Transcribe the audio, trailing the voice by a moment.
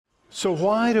So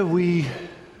why do we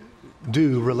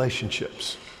do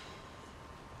relationships?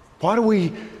 Why do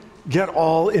we get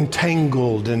all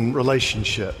entangled in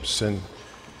relationships? And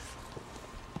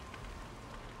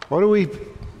why do we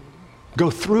go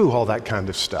through all that kind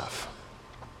of stuff?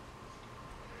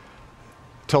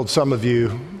 I told some of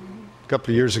you a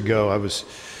couple of years ago, I was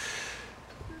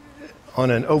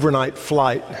on an overnight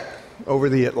flight over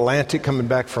the Atlantic coming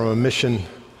back from a mission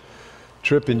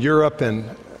trip in Europe, and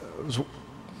I was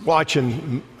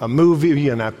watching a movie,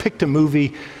 and I picked a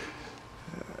movie.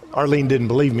 Arlene didn't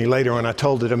believe me later when I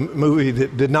told it, a movie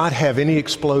that did not have any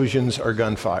explosions or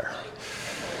gunfire.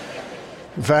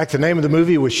 In fact, the name of the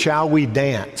movie was Shall We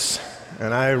Dance?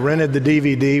 And I rented the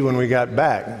DVD when we got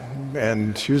back,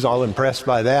 and she was all impressed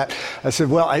by that. I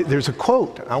said, well, there's a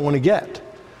quote I want to get.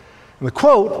 And the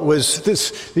quote was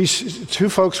this: these two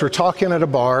folks were talking at a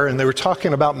bar, and they were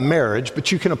talking about marriage,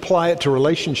 but you can apply it to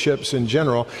relationships in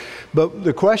general. But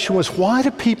the question was, why do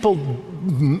people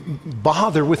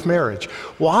bother with marriage?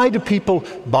 Why do people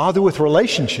bother with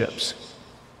relationships?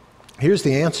 Here's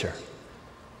the answer.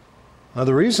 Now,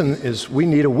 the reason is we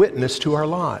need a witness to our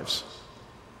lives.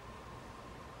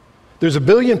 There's 1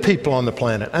 billion people on the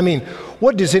planet. I mean,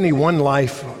 what does any one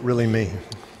life really mean?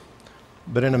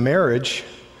 But in a marriage,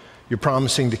 you're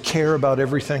promising to care about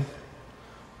everything.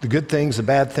 The good things, the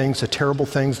bad things, the terrible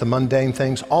things, the mundane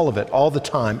things, all of it, all the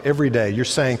time, every day. You're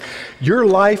saying, your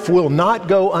life will not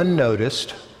go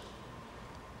unnoticed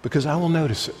because I will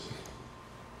notice it.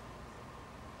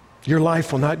 Your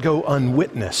life will not go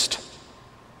unwitnessed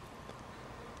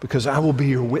because I will be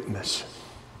your witness.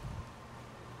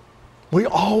 We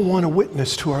all want a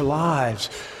witness to our lives.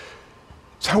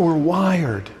 It's how we're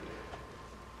wired.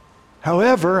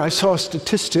 However, I saw a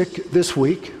statistic this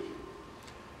week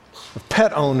of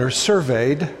pet owners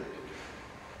surveyed. And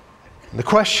the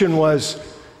question was,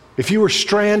 if you were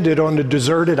stranded on a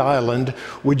deserted island,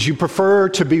 would you prefer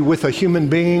to be with a human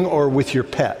being or with your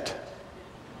pet?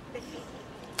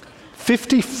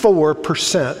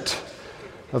 54%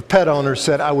 of pet owners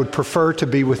said, I would prefer to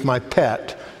be with my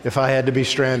pet if I had to be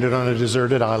stranded on a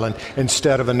deserted island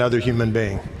instead of another human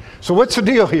being. So what's the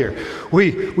deal here?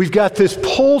 We've got this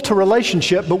pull to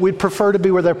relationship, but we'd prefer to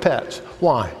be with our pets.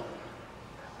 Why?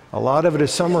 A lot of it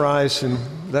is summarized in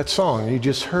that song you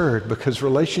just heard, because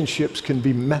relationships can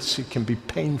be messy, can be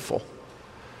painful.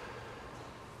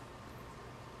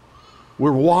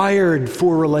 We're wired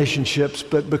for relationships,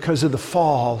 but because of the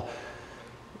fall,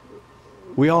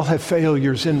 we all have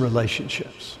failures in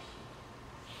relationships.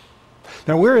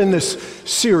 Now, we're in this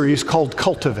series called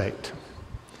Cultivate.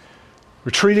 We're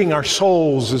treating our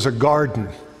souls as a garden,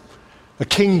 a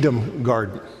kingdom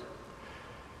garden.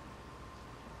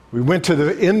 We went to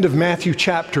the end of Matthew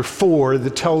chapter 4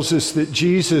 that tells us that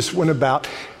Jesus went about,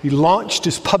 he launched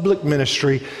his public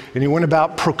ministry, and he went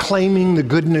about proclaiming the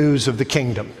good news of the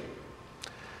kingdom.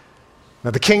 Now,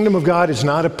 the kingdom of God is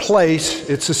not a place,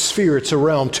 it's a sphere, it's a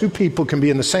realm. Two people can be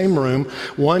in the same room.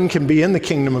 One can be in the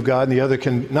kingdom of God and the other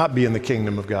can not be in the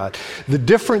kingdom of God. The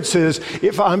difference is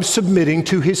if I'm submitting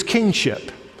to his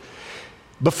kingship.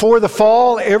 Before the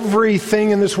fall,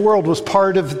 everything in this world was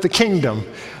part of the kingdom.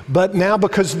 But now,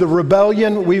 because of the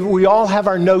rebellion, we all have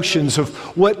our notions of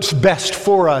what's best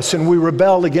for us, and we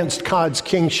rebel against God's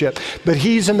kingship. But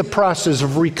he's in the process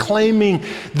of reclaiming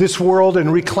this world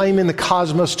and reclaiming the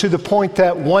cosmos to the point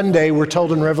that one day, we're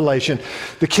told in Revelation,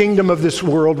 the kingdom of this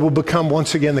world will become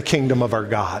once again the kingdom of our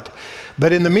God.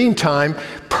 But in the meantime,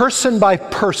 person by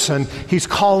person, he's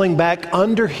calling back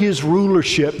under his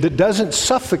rulership that doesn't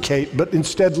suffocate, but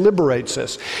instead liberates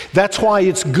us. That's why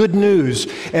it's good news.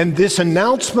 And this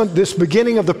announcement, this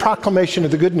beginning of the proclamation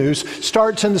of the good news,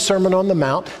 starts in the Sermon on the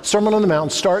Mount. Sermon on the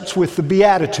Mount starts with the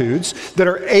Beatitudes that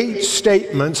are 8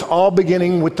 statements, all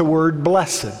beginning with the word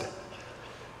blessed.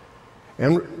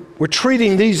 And we're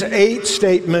treating these 8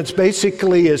 statements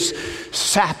basically as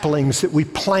saplings that we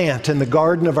plant in the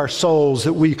garden of our souls,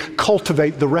 that we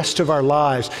cultivate the rest of our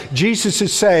lives. Jesus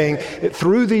is saying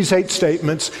through these 8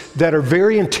 statements that are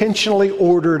very intentionally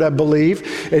ordered, I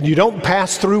believe, and you don't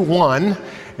pass through one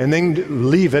and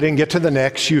then leave it and get to the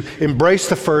next. You embrace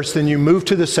the first, then you move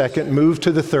to the second, move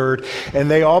to the third, and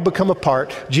they all become a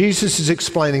part. Jesus is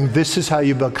explaining this is how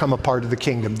you become a part of the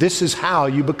kingdom. This is how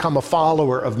you become a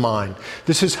follower of mine.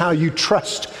 This is how you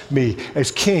trust me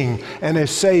as King and as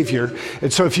Savior.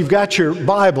 And so if you've got your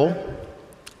Bible,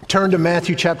 turn to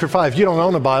Matthew chapter 5. If you don't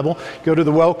own a Bible, go to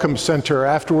the Welcome Center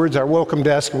afterwards, our welcome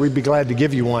desk, and we'd be glad to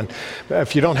give you one.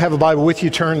 If you don't have a Bible with you,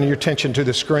 turn your attention to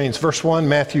the screens. Verse 1,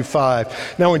 Matthew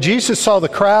 5. Now when Jesus saw the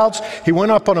crowds, he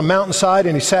went up on a mountainside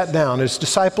and he sat down. His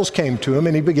disciples came to him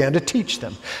and he began to teach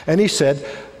them. And he said,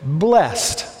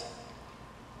 blessed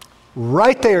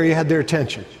Right there, you had their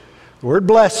attention. The word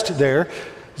blessed there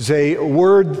is a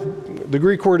word, the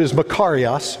Greek word is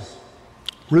makarios.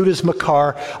 Root is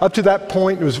makar. Up to that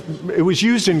point, it was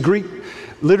used in Greek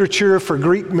literature for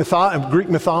Greek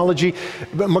mythology.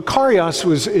 But makarios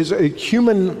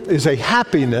is a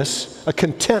happiness, a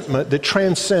contentment that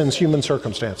transcends human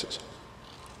circumstances.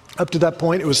 Up to that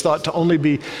point, it was thought to only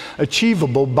be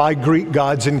achievable by Greek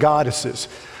gods and goddesses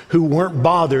who weren't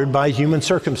bothered by human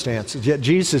circumstances. Yet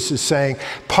Jesus is saying,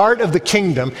 part of the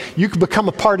kingdom, you can become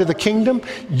a part of the kingdom,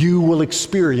 you will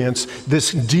experience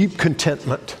this deep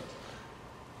contentment.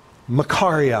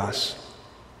 Makarios.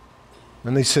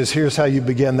 And he says, here's how you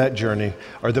begin that journey,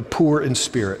 are the poor in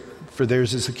spirit, for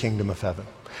theirs is the kingdom of heaven.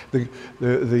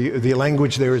 The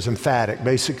language there is emphatic.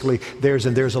 Basically, theirs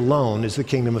and theirs alone is the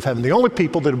kingdom of heaven. The only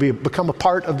people that will become a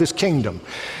part of this kingdom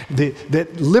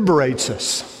that liberates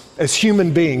us as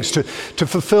human beings to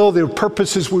fulfill the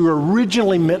purposes we were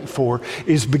originally meant for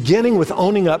is beginning with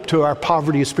owning up to our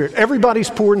poverty of spirit.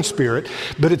 Everybody's poor in spirit,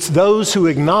 but it's those who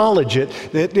acknowledge it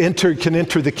that can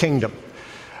enter the kingdom.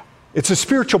 It's a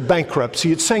spiritual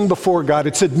bankruptcy. It's saying before God,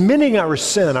 it's admitting our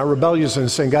sin, our rebellion,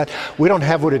 and saying, God, we don't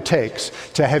have what it takes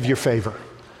to have your favor.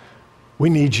 We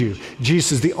need you.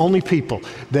 Jesus is the only people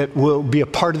that will be a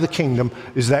part of the kingdom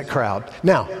is that crowd.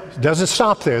 Now, it doesn't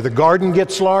stop there. The garden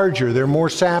gets larger. There are more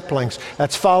saplings.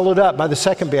 That's followed up by the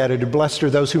second beatitude, blessed are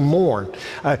those who mourn.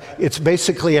 It's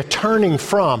basically a turning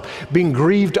from being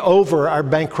grieved over our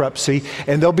bankruptcy,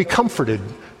 and they'll be comforted.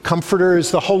 Comforter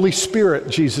is the Holy Spirit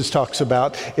Jesus talks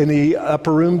about in the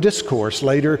upper room discourse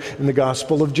later in the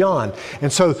Gospel of John.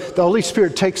 And so the Holy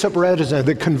Spirit takes up residence,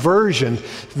 the conversion,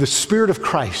 the Spirit of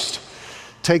Christ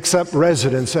takes up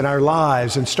residence in our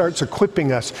lives and starts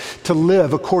equipping us to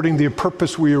live according to the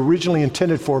purpose we originally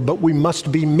intended for, but we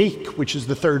must be meek, which is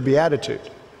the third beatitude.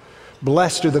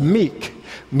 Blessed are the meek.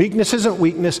 Meekness isn't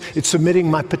weakness, it's submitting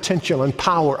my potential and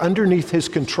power underneath His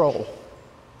control.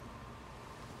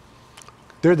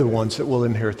 They're the ones that will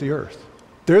inherit the earth.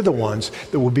 They're the ones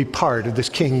that will be part of this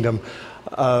kingdom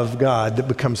of God that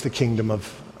becomes the kingdom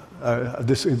of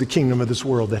the kingdom of this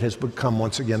world that has become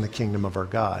once again the kingdom of our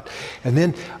God. And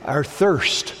then our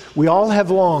thirst. We all have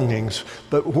longings,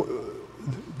 but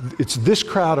it's this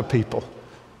crowd of people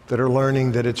that are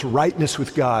learning that it's rightness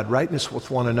with God, rightness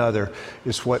with one another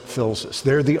is what fills us.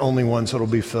 They're the only ones that will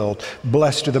be filled.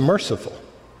 Blessed are the merciful,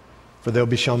 for they'll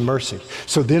be shown mercy.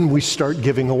 So then we start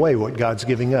giving away what God's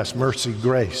giving us, mercy,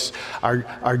 grace,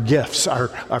 our gifts,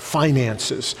 our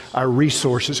finances, our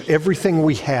resources, everything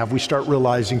we have, we start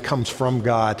realizing comes from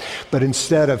God. But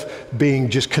instead of being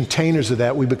just containers of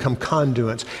that, we become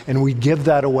conduits and we give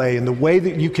that away. And the way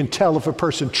that you can tell if a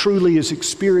person truly is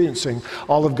experiencing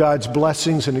all of God's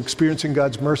blessings and experiencing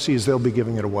God's mercy is they'll be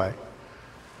giving it away.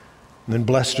 And then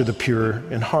blessed are the pure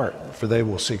in heart, for they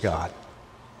will see God.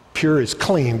 Pure is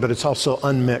clean, but it's also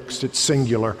unmixed. It's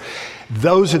singular.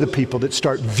 Those are the people that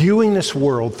start viewing this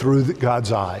world through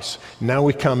God's eyes. Now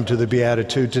we come to the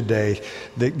beatitude today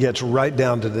that gets right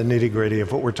down to the nitty-gritty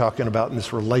of what we're talking about in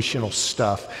this relational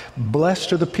stuff.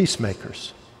 Blessed are the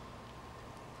peacemakers,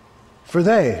 for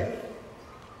they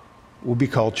will be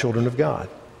called children of God.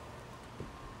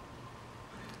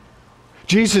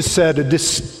 Jesus said a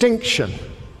distinction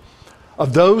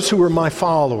of those who are my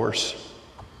followers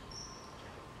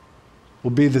will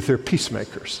be that they're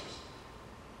peacemakers.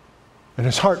 And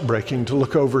it's heartbreaking to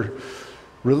look over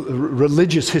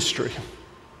religious history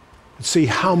and see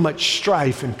how much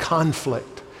strife and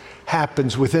conflict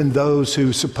happens within those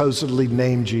who supposedly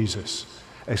name Jesus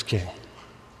as king.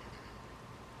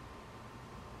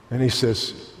 And he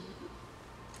says,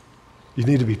 you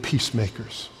need to be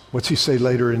peacemakers. What's he say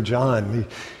later in John?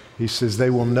 He says, they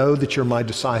will know that you're my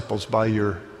disciples by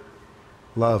your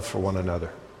love for one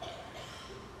another.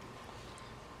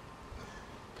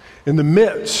 In the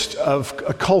midst of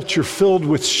a culture filled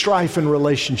with strife and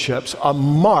relationships, a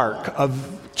mark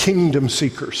of kingdom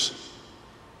seekers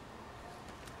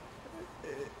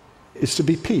is to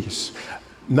be peace.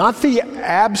 Not the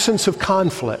absence of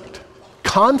conflict.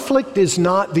 Conflict is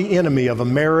not the enemy of a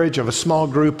marriage, of a small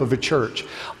group, of a church.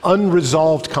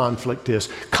 Unresolved conflict is.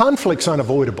 Conflict's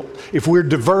unavoidable. If we're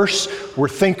diverse, we're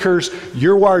thinkers,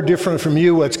 you're wired different from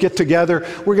you, let's get together,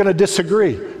 we're going to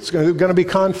disagree. It's going to be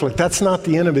conflict. That's not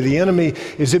the enemy. The enemy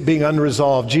is it being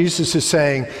unresolved. Jesus is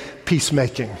saying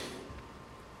peacemaking.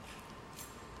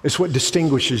 It's what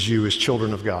distinguishes you as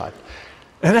children of God.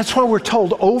 And that's why we're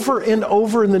told over and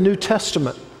over in the New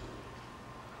Testament,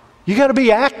 you got to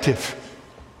be active.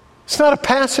 It's not a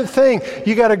passive thing.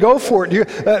 You got to go for it.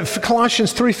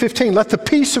 Colossians 3:15, let the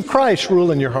peace of Christ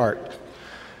rule in your heart.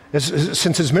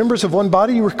 Since as members of one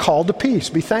body, you were called to peace.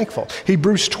 Be thankful.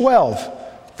 Hebrews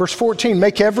 12, Verse 14,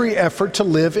 make every effort to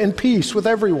live in peace with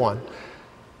everyone.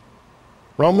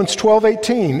 Romans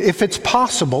 12:18, if it's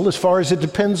possible, as far as it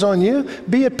depends on you,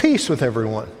 be at peace with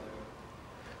everyone.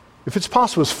 If it's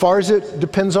possible, as far as it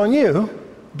depends on you,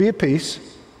 be at peace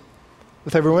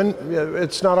with everyone.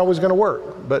 It's not always going to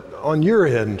work, but on your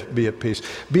end, be at peace.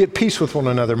 Be at peace with one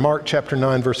another. Mark chapter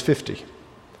 9, verse 50.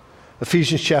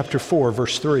 Ephesians chapter 4,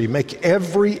 verse 3. Make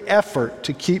every effort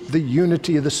to keep the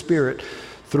unity of the Spirit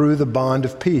through the bond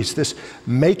of peace. This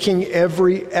making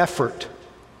every effort.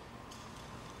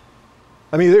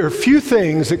 I mean, there are few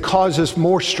things that cause us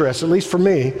more stress, at least for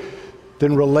me,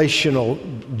 than relational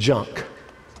junk.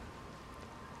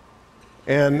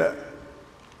 And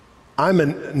I'm a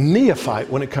neophyte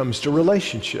when it comes to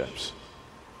relationships.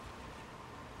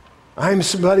 I'm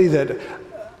somebody that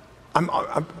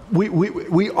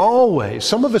we always,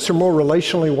 some of us are more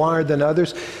relationally wired than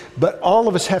others, but all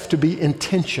of us have to be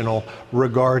intentional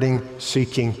regarding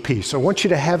seeking peace. I want you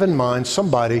to have in mind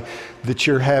somebody that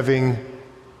you're having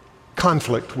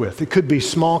conflict with. It could be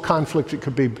small conflict, it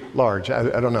could be large,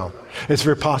 I don't know. It's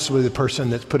very possibly the person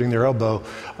that's putting their elbow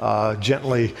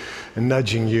gently and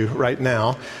nudging you right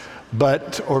now,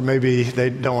 or maybe they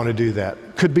don't want to do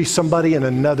that. Could be somebody in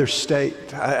another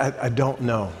state, I don't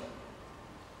know.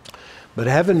 But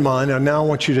have in mind, and now I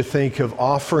want you to think of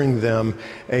offering them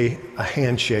a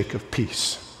handshake of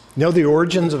peace. You know the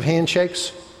origins of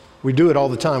handshakes? We do it all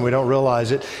the time. We don't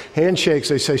realize it. Handshakes,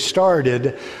 they say,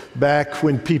 started back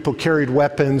when people carried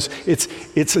weapons.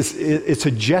 It's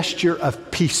a gesture of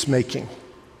peacemaking.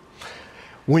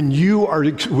 When you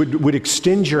would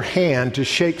extend your hand to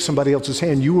shake somebody else's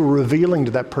hand, you were revealing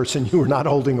to that person you were not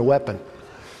holding a weapon.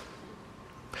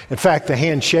 In fact, the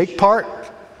handshake part,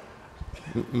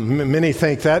 many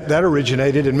think that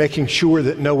originated in making sure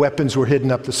that no weapons were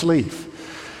hidden up the sleeve.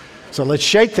 So let's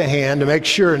shake the hand to make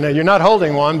sure. Now, you're not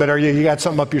holding one, but you got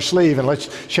something up your sleeve, and let's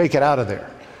shake it out of there.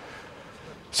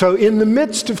 So in the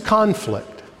midst of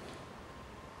conflict,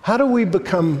 how do we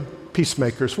become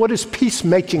peacemakers? What does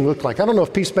peacemaking look like? I don't know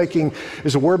if peacemaking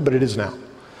is a word, but it is now.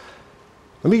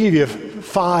 Let me give you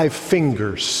 5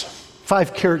 fingers,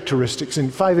 5 characteristics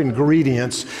and 5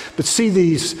 ingredients, but see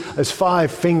these as 5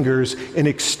 fingers in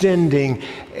extending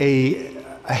a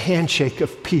handshake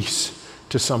of peace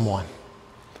to someone.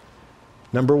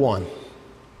 Number 1,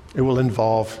 it will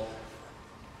involve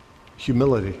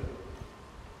humility.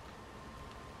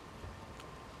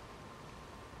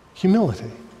 Humility.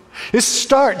 This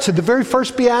starts at the very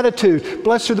first beatitude.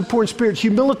 Blessed are the poor in spirit.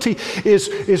 Humility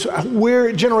is where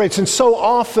it generates. And so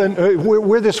often,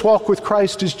 where this walk with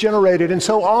Christ is generated. And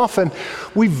so often,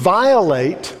 we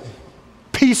violate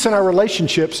peace in our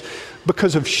relationships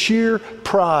because of sheer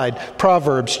pride.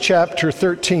 Proverbs chapter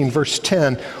 13, verse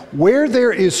 10. Where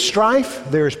there is strife,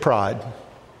 there is pride.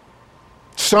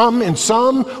 In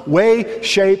some way,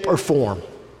 shape, or form.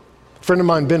 A friend of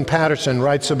mine, Ben Patterson,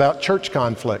 writes about church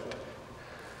conflict.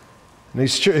 And he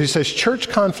says, church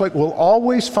conflict will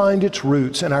always find its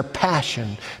roots in our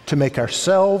passion to make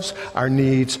ourselves, our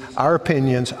needs, our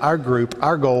opinions, our group,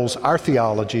 our goals, our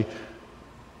theology,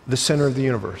 the center of the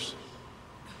universe.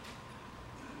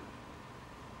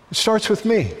 It starts with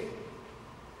me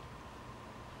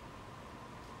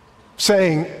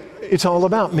saying it's all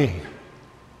about me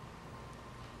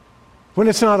when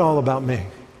it's not all about me.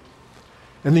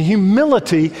 And the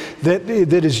humility that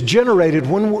is generated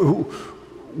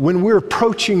when we're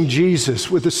approaching Jesus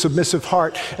with a submissive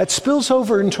heart, that spills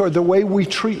over into the way we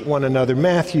treat one another.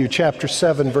 Matthew chapter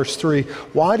 7, verse 3,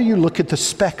 why do you look at the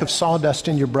speck of sawdust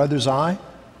in your brother's eye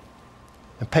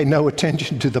and pay no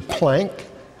attention to the plank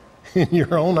in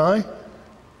your own eye?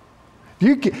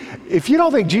 If you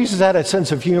don't think Jesus had a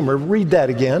sense of humor, read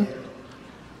that again.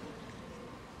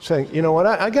 Saying, you know what,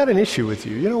 I got an issue with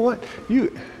you. You know what,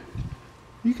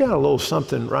 you got a little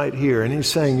something right here. And he's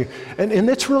saying, and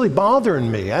it's really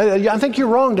bothering me. I think you're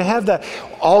wrong to have that.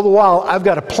 All the while, I've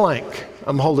got a plank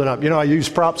I'm holding up. You know, I use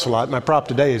props a lot. My prop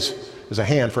today is a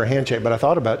hand for a handshake, but I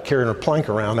thought about carrying a plank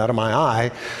around out of my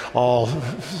eye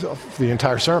the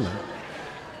entire sermon.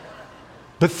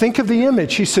 But think of the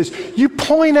image. He says, you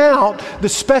point out the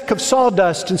speck of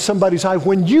sawdust in somebody's eye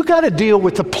when you got to deal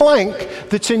with the plank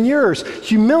that's in yours.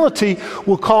 Humility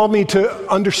will call me to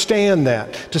understand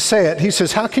that, to say it. He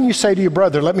says, how can you say to your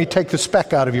brother, let me take the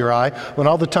speck out of your eye, when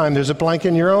all the time there's a plank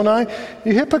in your own eye?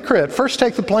 You hypocrite. First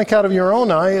take the plank out of your own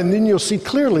eye, and then you'll see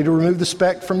clearly to remove the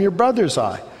speck from your brother's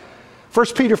eye. 1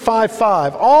 Peter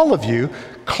 5:5, all of you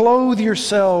clothe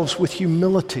yourselves with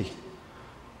humility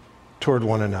toward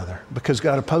one another, because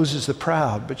God opposes the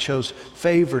proud but shows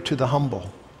favor to the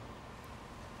humble.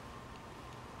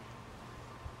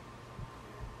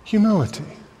 Humility.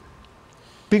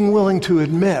 Being willing to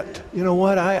admit, you know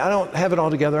what, I don't have it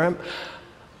all together.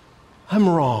 I'm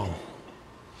wrong.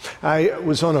 I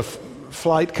was on a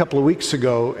flight a couple of weeks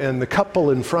ago, and the couple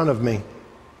in front of me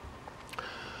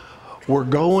were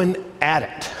going at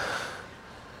it.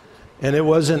 And it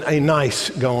wasn't a nice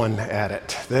going at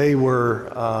it. They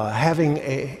were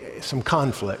having some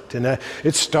conflict, and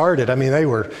it started. I mean, I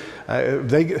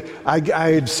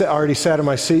had already sat in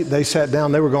my seat. They sat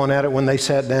down. They were going at it when they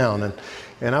sat down,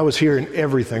 and I was hearing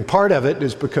everything. Part of it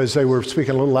is because they were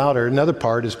speaking a little louder. Another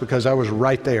part is because I was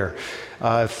right there.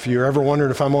 If you're ever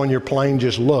wondering if I'm on your plane,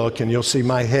 just look, and you'll see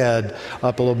my head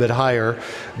up a little bit higher.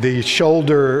 The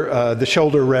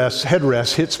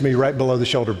headrest hits me right below the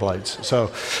shoulder blades.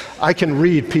 So I can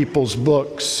read people's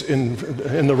books in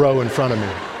the row in front of me.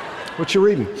 What you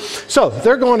reading? So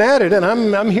they're going at it, and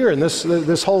I'm hearing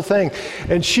this whole thing.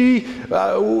 And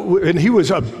and he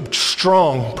was a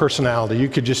strong personality. You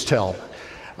could just tell.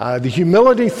 The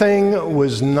humility thing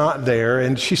was not there.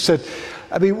 And she said,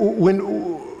 I mean,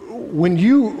 when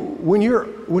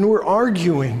we're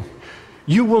arguing,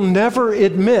 you will never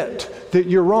admit that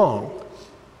you're wrong.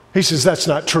 He says, that's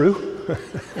not true.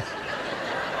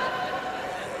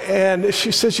 And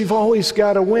she says, you've always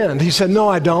got to win. He said, no,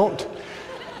 I don't.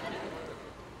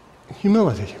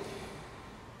 Humility.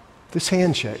 This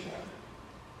handshake,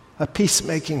 a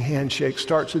peacemaking handshake,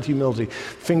 starts with humility.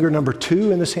 Finger number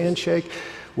 2 in this handshake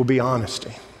will be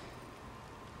honesty.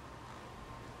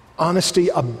 Honesty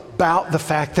about the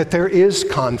fact that there is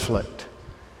conflict.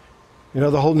 You know,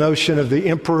 the whole notion of the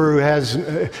emperor who has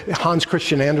Hans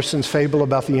Christian Andersen's fable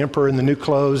about the emperor in the new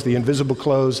clothes, the invisible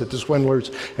clothes that the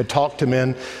swindlers had talked him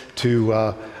in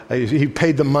to. He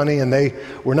paid them money, and they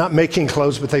were not making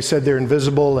clothes, but they said they're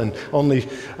invisible, and only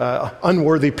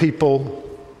unworthy people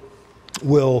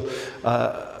will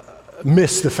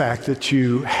miss the fact that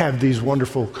you have these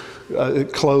wonderful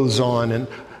clothes on, and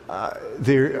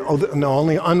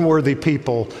only unworthy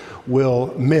people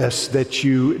will miss that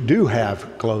you do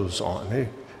have clothes on.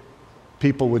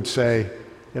 People would say,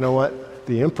 you know what,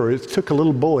 the emperor, it took a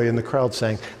little boy in the crowd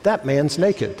saying, that man's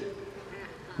naked.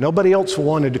 Nobody else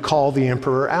wanted to call the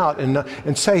emperor out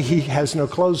and say he has no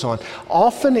clothes on.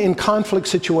 Often in conflict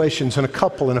situations, in a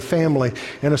couple, in a family,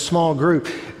 in a small group,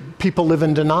 people live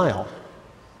in denial.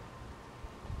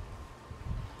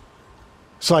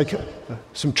 It's like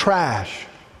some trash,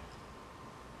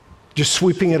 just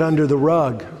sweeping it under the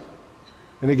rug,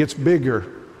 and it gets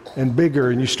bigger and bigger,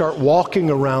 and you start walking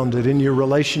around it in your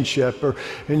relationship or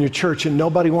in your church, and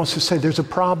nobody wants to say there's a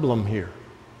problem here.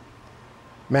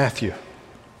 Matthew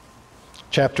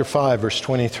chapter 5, verse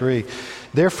 23.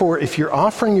 Therefore, if you're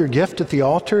offering your gift at the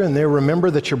altar and there remember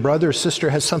that your brother or sister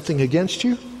has something against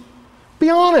you, be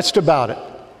honest about it.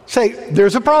 Say,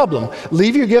 there's a problem.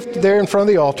 Leave your gift there in front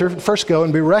of the altar. First go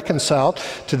and be reconciled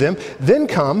to them. Then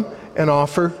come and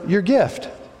offer your gift.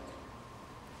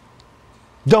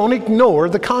 Don't ignore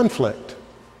the conflict.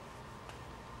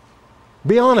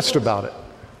 Be honest about it,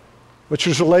 which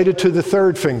is related to the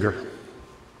third finger.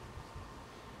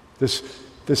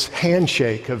 This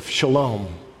handshake of shalom,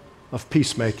 of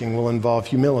peacemaking, will involve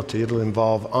humility. It'll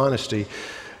involve honesty.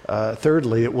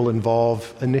 Thirdly, it will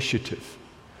involve initiative.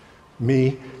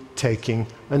 Me taking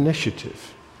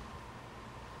initiative.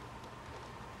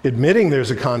 Admitting there's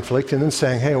a conflict and then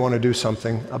saying, hey, I want to do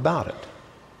something about it.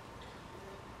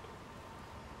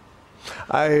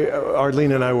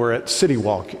 Arlene and I were at City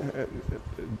Walk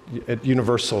at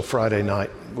Universal Friday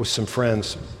night with some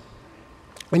friends.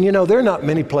 And you know, there are not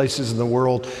many places in the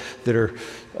world that are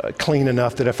clean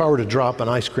enough that if I were to drop an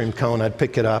ice cream cone, I'd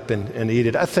pick it up and eat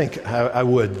it. I think I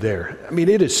would there. I mean,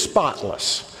 it is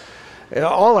spotless.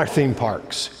 All our theme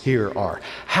parks here are.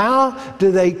 How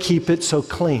do they keep it so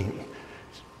clean?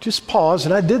 Just pause,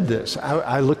 and I did this.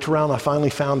 I looked around, I finally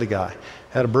found a guy.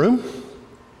 Had a broom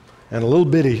and a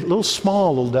little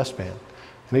small dustpan.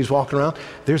 And he's walking around.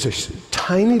 There's a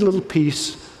tiny little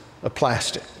piece of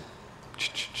plastic.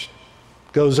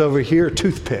 Goes over here, a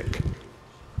toothpick.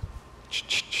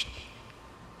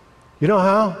 You know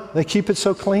how they keep it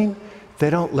so clean? They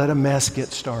don't let a mess get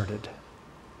started.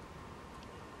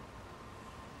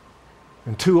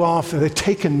 And too often they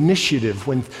take initiative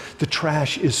when the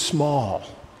trash is small.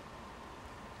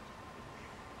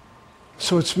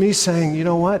 So it's me saying, you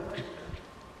know what?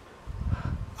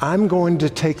 I'm going to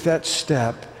take that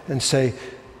step and say,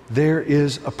 there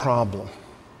is a problem.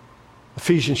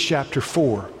 Ephesians chapter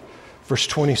 4. Verse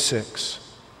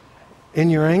 26, in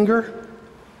your anger,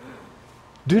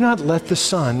 do not let the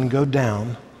sun go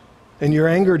down. In your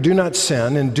anger, do not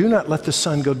sin, and do not let the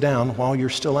sun go down while you're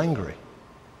still angry.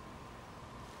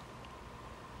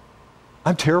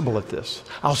 I'm terrible at this.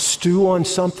 I'll stew on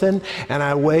something and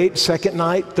I wait, second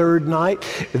night, third night,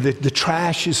 the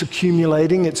trash is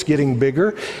accumulating, it's getting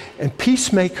bigger. And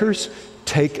peacemakers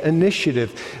take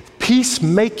initiative.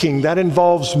 Peacemaking, that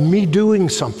involves me doing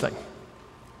something.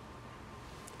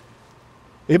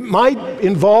 It might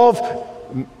involve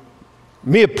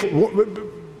me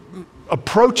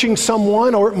approaching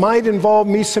someone, or it might involve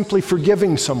me simply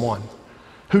forgiving someone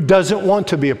who doesn't want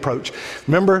to be approached.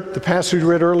 Remember the passage we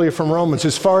read earlier from Romans,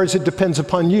 as far as it depends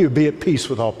upon you, be at peace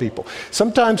with all people.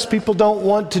 Sometimes people don't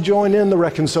want to join in the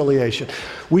reconciliation.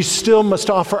 We still must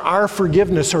offer our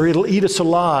forgiveness or it'll eat us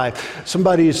alive.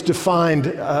 Somebody has defined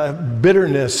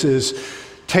bitterness as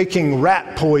taking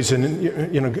rat poison,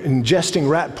 ingesting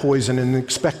rat poison and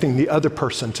expecting the other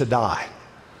person to die,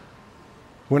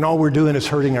 when all we're doing is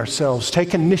hurting ourselves.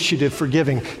 Take initiative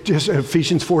forgiving. Just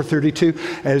Ephesians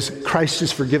 4:32, as Christ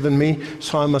has forgiven me,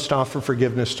 so I must offer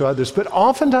forgiveness to others. But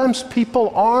oftentimes people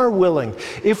are willing,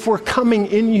 if we're coming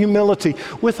in humility,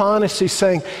 with honesty,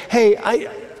 saying, hey,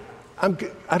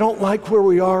 I don't like where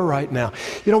we are right now.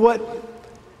 You know what?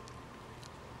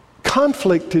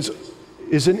 Conflict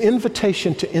is an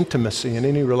invitation to intimacy in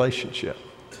any relationship.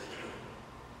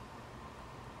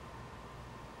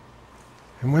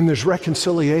 And when there's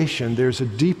reconciliation, there's a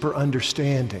deeper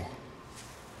understanding.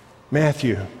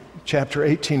 Matthew chapter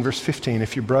 18, verse 15,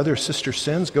 if your brother or sister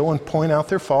sins, go and point out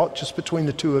their fault just between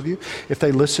the two of you. If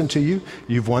they listen to you,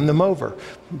 you've won them over.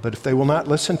 But if they will not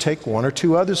listen, take one or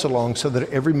two others along, so that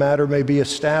every matter may be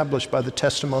established by the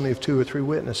testimony of 2 or 3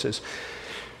 witnesses.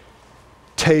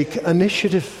 Take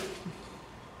initiative.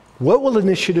 What will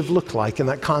initiative look like in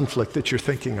that conflict that you're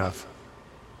thinking of?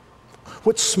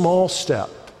 What small step?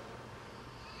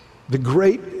 The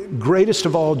greatest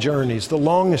of all journeys, the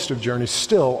longest of journeys,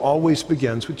 still always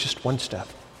begins with just one step.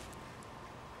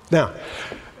 Now,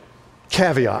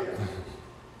 caveat.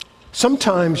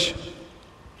 Sometimes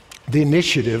the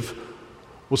initiative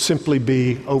will simply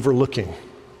be overlooking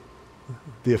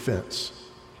the offense,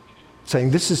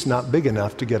 saying this is not big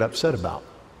enough to get upset about.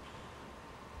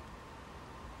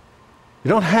 You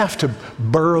don't have to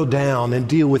burrow down and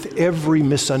deal with every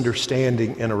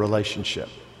misunderstanding in a relationship.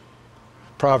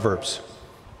 Proverbs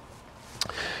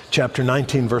chapter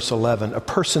 19, verse 11, a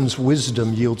person's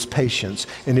wisdom yields patience,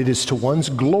 and it is to one's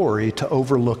glory to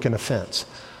overlook an offense.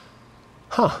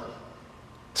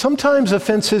 Sometimes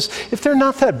offenses, if they're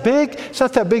not that big, it's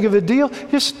not that big of a deal,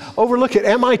 just overlook it.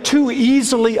 Am I too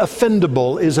easily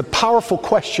offendable is a powerful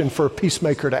question for a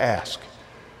peacemaker to ask.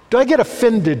 Do I get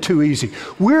offended too easy?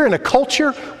 We're in a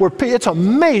culture where it's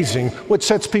amazing what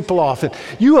sets people off. And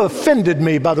you offended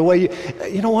me, by the way.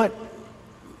 You know what?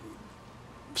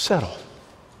 Settle.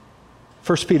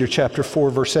 1 Peter chapter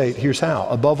 4, verse 8, here's how.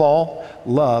 Above all,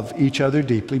 love each other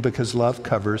deeply, because love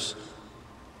covers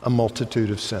a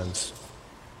multitude of sins.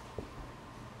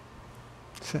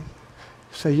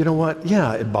 Say, you know what?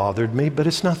 Yeah, it bothered me, but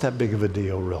it's not that big of a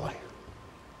deal, really.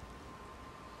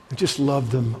 And just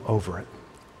love them over it.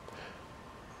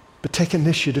 But take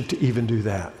initiative to even do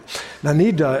that. Now, I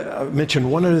need to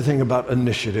mention one other thing about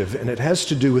initiative, and it has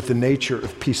to do with the nature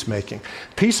of peacemaking.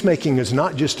 Peacemaking is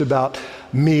not just about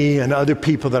me and other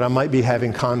people that I might be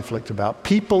having conflict about.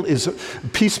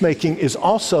 Peacemaking is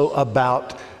also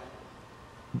about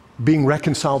being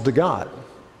reconciled to God.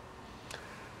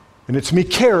 And it's me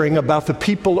caring about the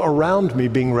people around me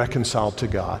being reconciled to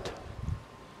God.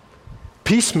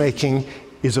 Peacemaking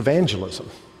is evangelism.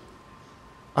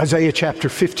 Isaiah chapter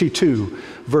 52,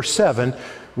 verse 7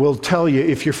 will tell you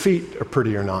if your feet are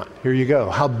pretty or not. Here you go.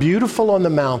 How beautiful on the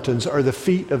mountains are the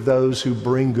feet of those who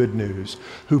bring good news,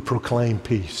 who proclaim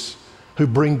peace, who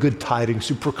bring good tidings,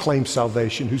 who proclaim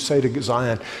salvation, who say to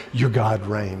Zion, your God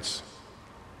reigns.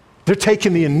 They're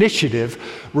taking the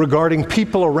initiative regarding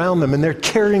people around them, and they're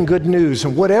carrying good news.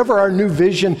 And whatever our new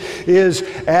vision is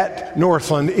at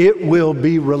Northland, it will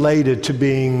be related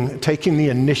to taking the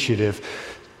initiative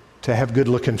to have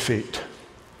good-looking feet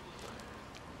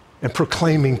and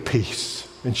proclaiming peace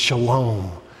and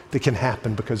shalom that can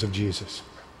happen because of Jesus.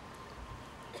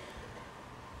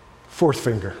 Fourth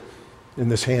finger in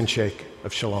this handshake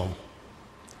of shalom.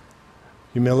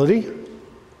 Humility,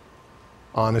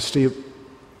 honesty,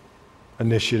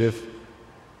 initiative.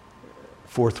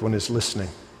 Fourth one is listening.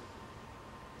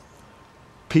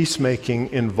 Peacemaking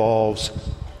involves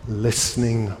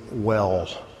listening well.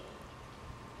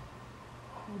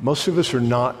 Most of us are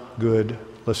not good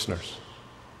listeners.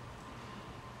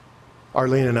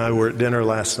 Arlene and I were at dinner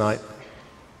last night,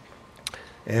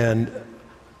 and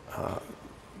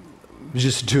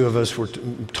Just the two of us were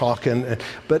talking.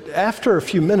 But after a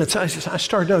few minutes, I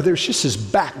started to know there's just this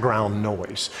background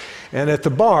noise. And at the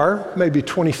bar, maybe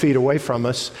 20 feet away from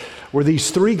us, were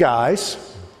these three guys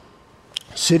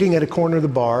sitting at a corner of the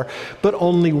bar, but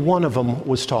only one of them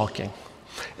was talking.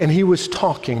 And he was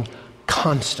talking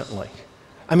constantly.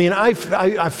 I mean, I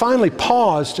finally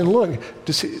paused and looked.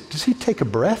 Does he take a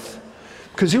breath?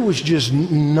 Because it was just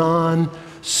non-stop.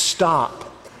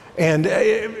 And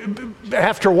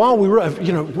after a while, we were,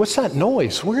 what's that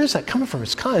noise? Where is that coming from?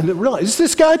 It's kind of realize, is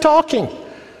this guy talking?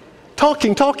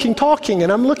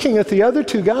 And I'm looking at the other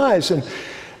two guys, and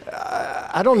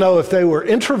I don't know if they were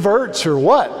introverts or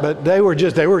what, but they were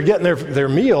getting their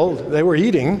meal. They were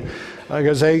eating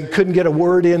because they couldn't get a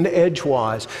word in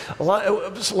edgewise. A lot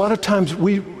of times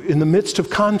in the midst of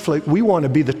conflict, we want to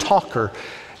be the talker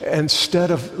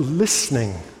instead of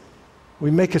listening.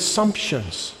 We make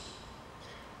assumptions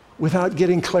without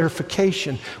getting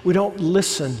clarification. We don't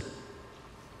listen.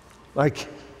 Like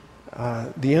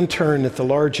the intern at the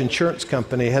large insurance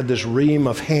company had this ream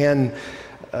of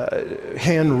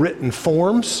handwritten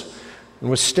forms and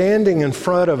was standing in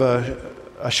front of a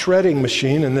shredding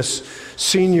machine, and this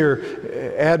senior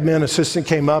admin assistant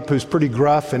came up, who's pretty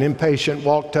gruff and impatient,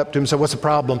 walked up to him and said, "What's the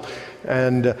problem?"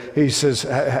 And he says,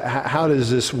 "How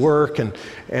does this work?"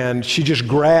 And she just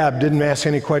didn't ask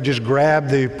any questions, just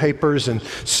grabbed the papers and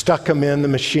stuck them in the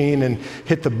machine and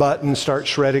hit the button, start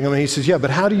shredding them. And he says, "Yeah, but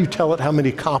how do you tell it how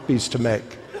many copies to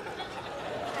make?"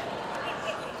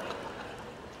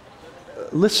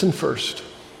 Listen first.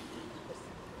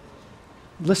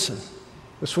 Listen.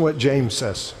 Listen to what James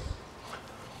says.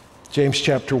 James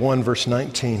chapter 1, verse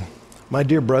 19. "My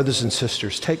dear brothers and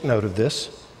sisters, take note of this.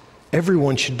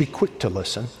 Everyone should be quick to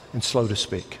listen and slow to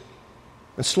speak,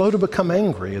 and slow to become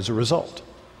angry as a result,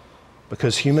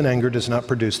 because human anger does not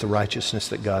produce the righteousness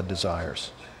that God desires."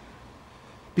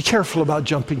 Be careful about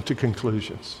jumping to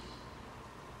conclusions.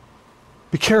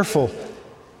 Be careful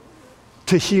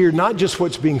to hear not just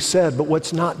what's being said, but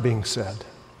what's not being said.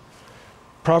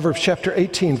 Proverbs chapter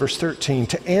 18, verse 13,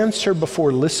 "To answer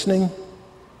before listening,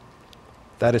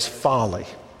 that is folly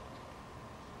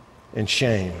and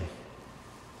shame."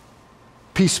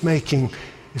 Peacemaking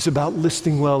is about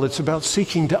listening well. It's about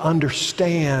seeking to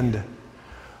understand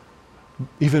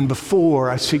even before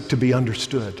I seek to be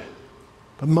understood.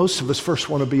 But most of us first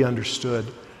want to be understood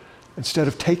instead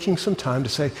of taking some time to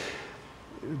say,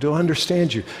 "Do I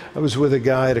understand you?" I was with a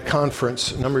guy at a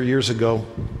conference a number of years ago.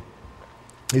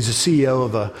 He's a CEO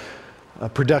of a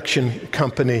production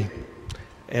company,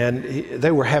 and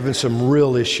they were having some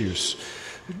real issues,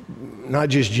 not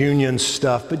just union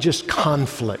stuff, but just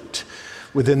conflict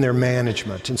within their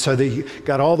management. And so they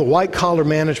got all the white-collar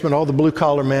management, all the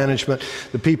blue-collar management,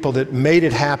 the people that made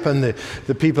it happen,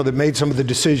 the people that made some of the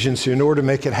decisions in order to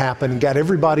make it happen, and got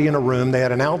everybody in a room. They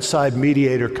had an outside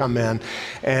mediator come in,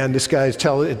 and this guy is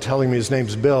telling me his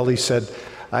name's Bill. He said,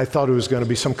 "I thought it was going to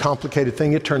be some complicated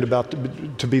thing. It turned out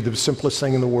to be the simplest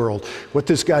thing in the world." What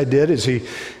this guy did is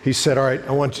he said, "All right,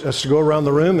 I want us to go around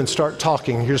the room and start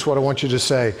talking. Here's what I want you to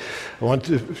say.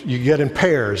 You get in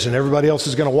pairs, and everybody else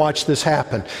is going to watch this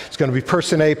happen. It's going to be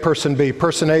person A, person B.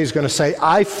 Person A is going to say,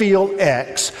 'I feel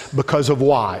X because of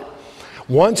Y.'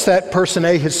 Once that person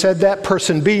A has said that,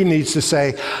 person B needs to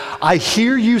say, 'I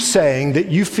hear you saying that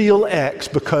you feel X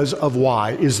because of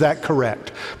Y. Is that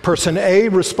correct?' Person A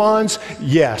responds,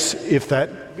 'Yes,' if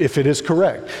it is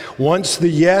correct. Once the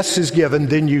yes is given,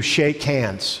 then you shake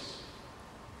hands."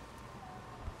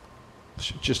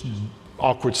 Just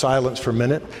awkward silence for a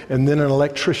minute, and then an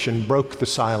electrician broke the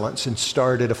silence and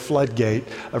started a floodgate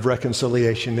of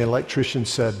reconciliation. The electrician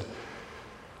said,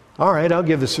 "All right, I'll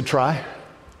give this a try."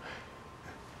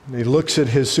 And he looks at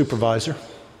his supervisor.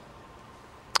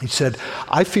 He said,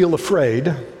 "I feel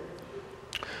afraid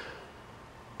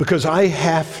because I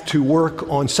have to work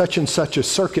on such and such a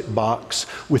circuit box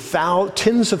with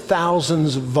tens of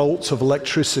thousands of volts of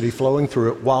electricity flowing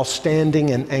through it while standing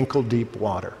in ankle-deep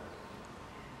water.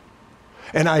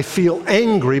 And I feel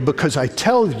angry because I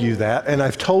tell you that, and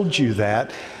I've told you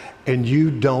that, and you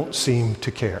don't seem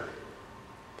to care."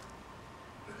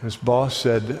 His boss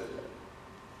said,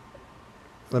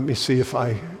 "Let me see if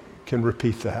I can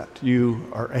repeat that. You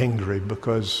are angry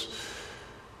because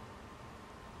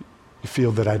you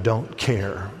feel that I don't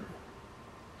care,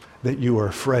 that you are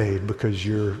afraid because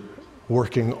you're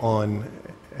working on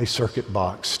a circuit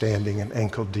box standing in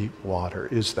ankle-deep water.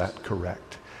 Is that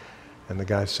correct?" And the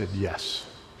guy said, "Yes."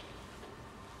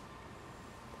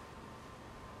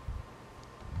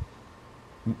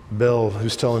 Bill,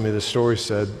 who's telling me this story,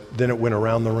 said, then it went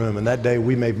around the room, and that day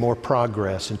we made more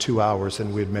progress in 2 hours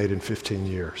than we had made in 15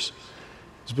 years.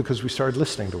 It's because we started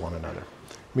listening to one another.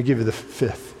 Let me give you the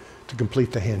fifth to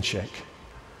complete the handshake.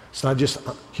 It's not just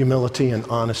humility and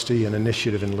honesty and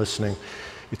initiative and listening.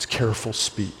 It's careful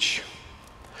speech.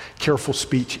 Careful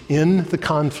speech in the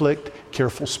conflict,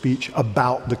 careful speech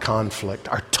about the conflict.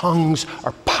 Our tongues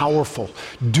are powerful.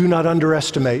 Do not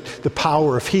underestimate the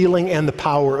power of healing and the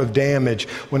power of damage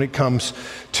when it comes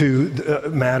to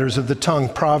matters of the tongue.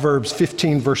 Proverbs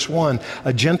 15, verse 1,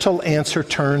 a gentle answer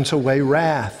turns away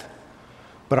wrath,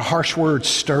 but a harsh word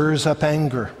stirs up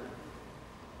anger.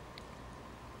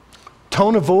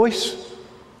 Tone of voice,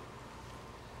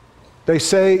 they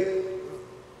say,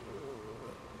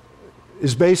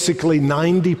 is basically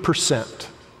 90%.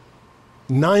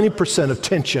 90% of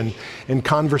tension in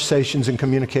conversations and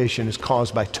communication is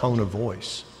caused by tone of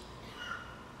voice.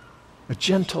 A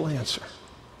gentle answer.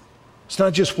 It's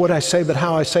not just what I say, but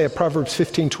how I say it. Proverbs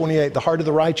 15:28, the heart of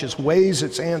the righteous weighs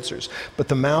its answers, but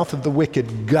the mouth of the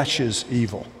wicked gushes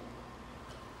evil.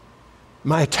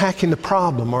 Am I attacking the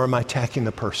problem or am I attacking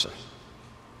the person?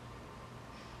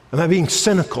 Am I being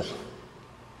cynical?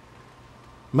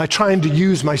 Am I trying to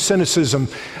use my cynicism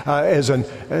as a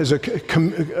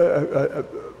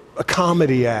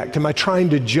comedy act? Am I trying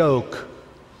to joke?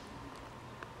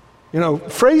 You know,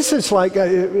 phrases like,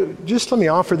 just let me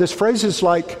offer this, phrases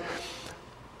like,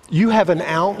 you have an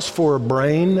ounce for a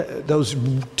brain, those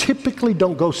typically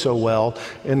don't go so well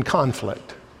in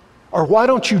conflict. Or why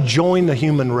don't you join the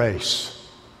human race?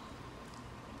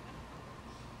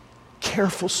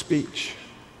 Careful speech.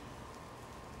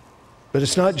 But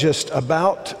it's not just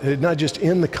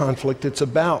in the conflict, it's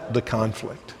about the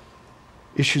conflict.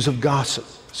 Issues of gossip.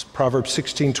 It's Proverbs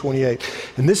 16:28.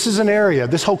 And this is an area,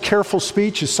 this whole careful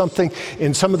speech is something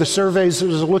in some of the surveys that I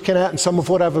was looking at and some of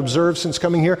what I've observed since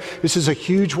coming here. This is a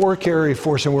huge work area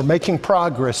for us, and we're making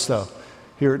progress, though,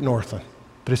 here at Northland.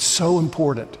 But it's so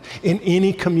important in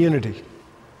any community.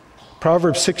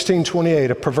 Proverbs 16:28,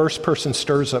 a perverse person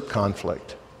stirs up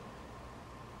conflict,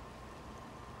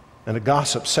 and a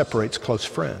gossip separates close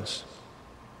friends.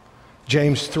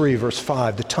 James 3, verse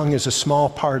 5, the tongue is a small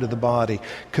part of the body.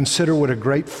 Consider what a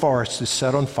great forest is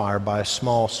set on fire by a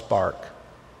small spark.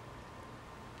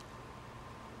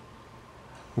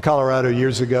 In Colorado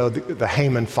years ago, the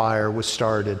Haman fire was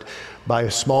started by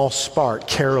a small spark,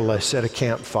 careless at a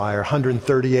campfire.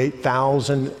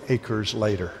 138,000 acres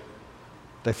later,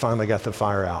 they finally got the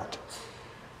fire out.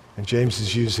 And James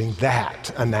is using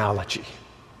that analogy.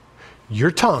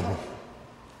 Your tongue,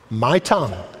 my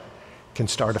tongue, can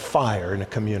start a fire in a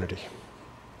community.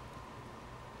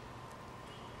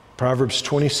 Proverbs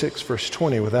 26, verse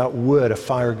 20, without wood, a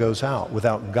fire goes out.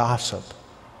 Without gossip,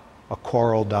 a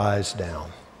quarrel dies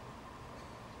down.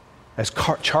 As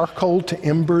charcoal to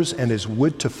embers and as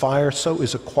wood to fire, so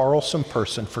is a quarrelsome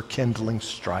person for kindling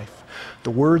strife.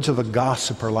 The words of a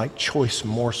gossip are like choice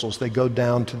morsels. They go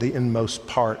down to the inmost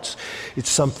parts. It's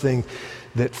something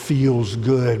that feels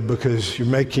good because you're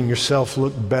making yourself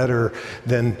look better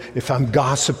than if I'm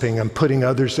gossiping, I'm putting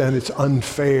others down. It's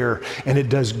unfair, and it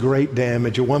does great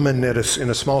damage. A woman in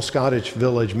a small Scottish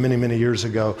village many, many years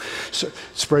ago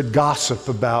spread gossip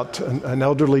about an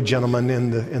elderly gentleman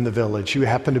in the village who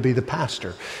happened to be the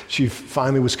pastor. She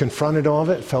finally was confronted of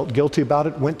it, felt guilty about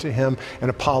it, went to him and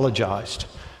apologized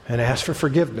and asked for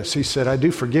forgiveness. He said, I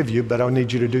do forgive you, but I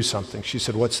need you to do something. She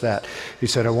said, what's that? He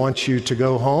said, I want you to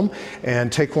go home and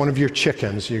take one of your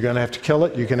chickens. You're going to have to kill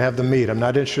it. You can have the meat. I'm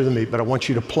not interested in the meat, but I want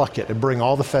you to pluck it and bring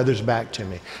all the feathers back to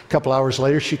me. A couple hours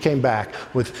later, she came back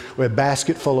with a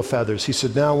basket full of feathers. He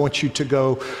said, now I want you to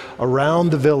go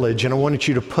around the village, and I wanted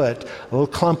you to put a little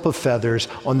clump of feathers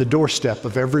on the doorstep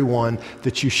of everyone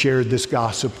that you shared this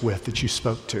gossip with, that you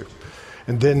spoke to.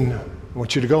 And then I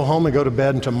want you to go home and go to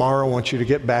bed, and tomorrow I want you to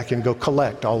get back and go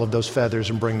collect all of those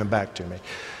feathers and bring them back to me.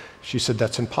 She said,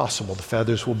 that's impossible. The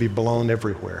feathers will be blown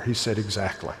everywhere. He said,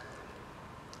 exactly.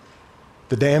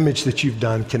 The damage that you've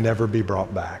done can never be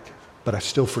brought back, but I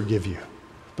still forgive you.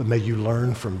 But may you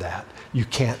learn from that. You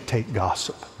can't take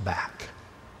gossip back.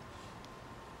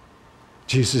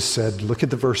 Jesus said, look at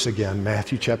the verse again,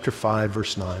 Matthew chapter 5,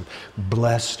 verse 9.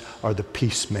 Blessed are the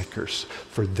peacemakers,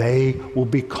 for they will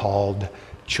be called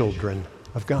children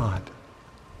of God.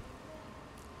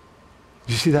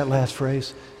 Did you see that last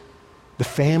phrase? The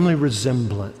family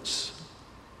resemblance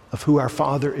of who our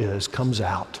Father is comes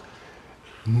out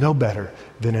no better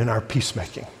than in our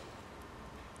peacemaking.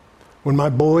 When my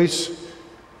boys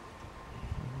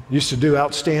used to do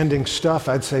outstanding stuff,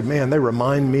 I'd say, man, they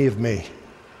remind me of me.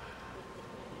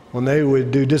 When they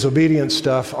would do disobedient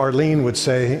stuff, Arlene would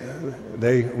say,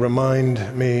 they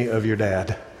remind me of your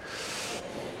dad.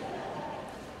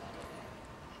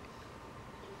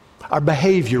 Our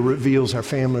behavior reveals our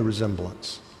family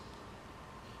resemblance.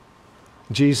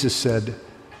 Jesus said,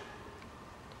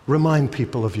 Remind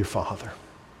people of your Father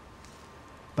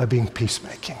by being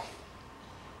peacemaking.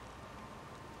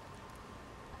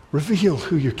 Reveal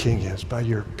who your King is by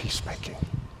your peacemaking.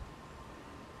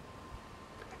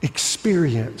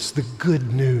 Experience the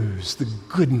good news, the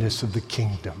goodness of the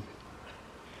kingdom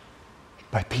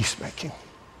by peacemaking.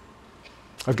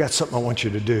 I've got something I want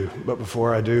you to do, but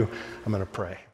before I do, I'm going to pray.